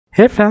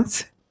Hey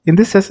friends, in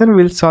this session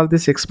we'll solve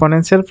this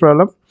exponential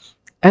problem,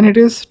 and it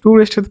is 2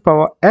 raised to the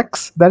power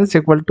x, that is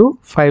equal to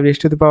 5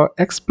 raised to the power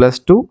x plus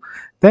 2.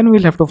 Then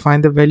we'll have to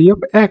find the value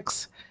of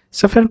x.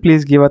 So friend,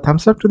 please give a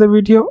thumbs up to the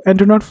video and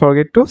do not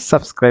forget to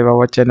subscribe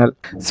our channel.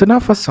 So now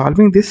for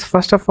solving this,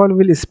 first of all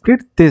we'll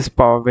split this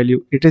power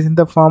value. It is in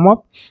the form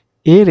of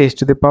a raised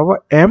to the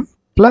power m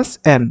plus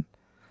n.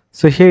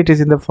 So here it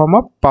is in the form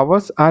of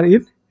powers are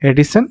in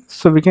addition,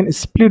 so we can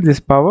split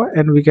this power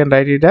and we can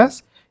write it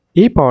as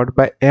a powered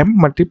by m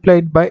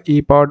multiplied by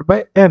a powered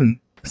by n.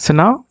 So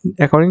now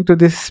according to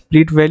this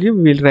split value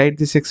we will write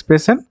this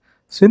expression.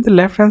 So in the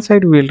left hand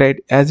side we will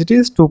write as it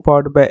is 2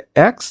 powered by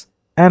x,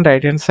 and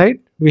right hand side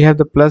we have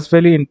the plus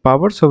value in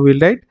power, so we will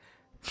write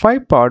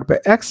 5 powered by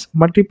x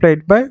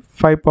multiplied by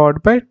 5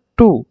 powered by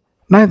 2.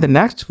 Now in the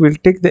next we'll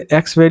take the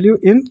x value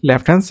in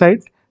left hand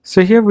side.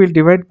 So here we'll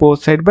divide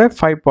both sides by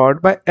 5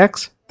 powered by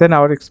x. Then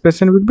our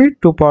expression will be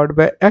 2 powered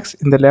by x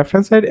in the left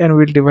hand side, and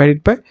we'll divide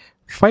it by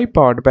 5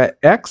 powered by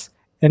x,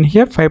 and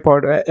here 5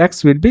 powered by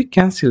x will be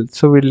cancelled.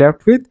 So we're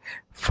left with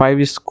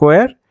 5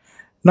 square.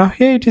 Now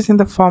here it is in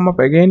the form of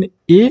again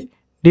a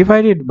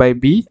divided by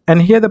b,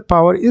 and here the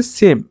power is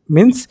same,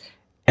 means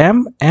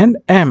m and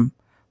m.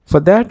 For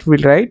that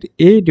we'll write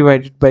a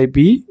divided by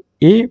b,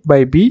 a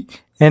by b,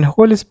 and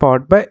whole is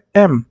powered by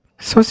m.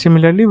 So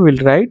similarly we'll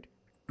write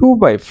 2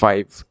 by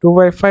 5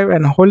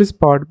 and whole is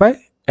powered by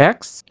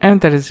x, and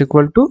that is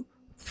equal to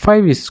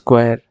 5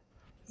 square.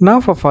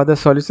 Now for further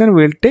solution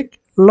we will take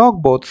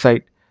log both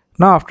sides.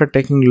 Now after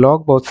taking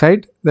log both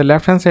sides, the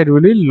left hand side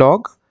will be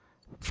log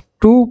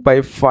 2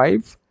 by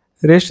 5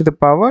 raised to the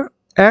power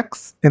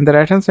x. In the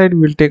right hand side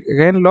we will take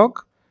again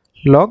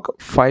log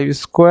 5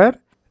 square.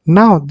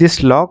 Now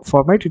this log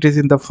format, it is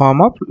in the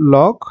form of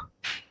log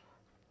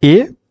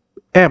a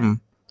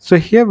m. So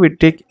here we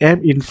take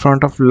m in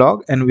front of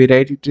log and we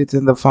write it is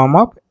in the form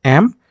of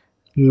m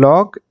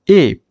log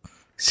a.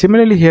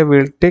 Similarly here we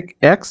will take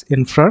x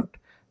in front,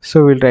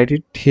 so we'll write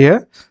it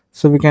here.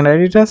 So we can write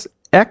it as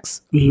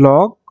x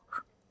log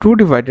 2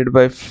 divided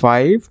by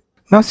 5.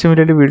 Now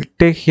similarly we'll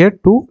take here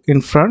 2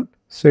 in front,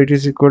 so it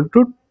is equal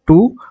to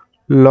 2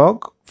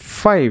 log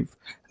 5.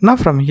 Now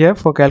from here,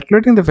 for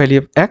calculating the value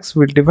of x,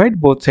 we'll divide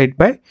both sides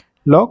by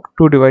log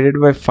 2 divided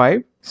by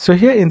 5. So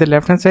here in the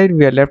left hand side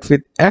we are left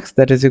with x,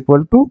 that is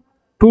equal to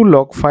 2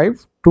 log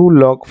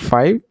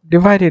 5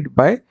 divided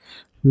by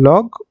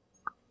log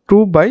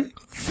 2 by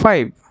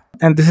 5.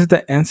 And this is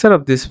the answer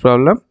of this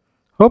problem.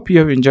 Hope you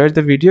have enjoyed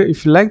the video.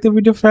 If you like the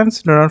video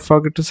friends, do not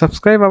forget to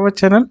subscribe our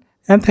channel,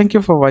 and thank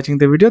you for watching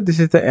the video. This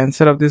is the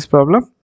answer of this problem.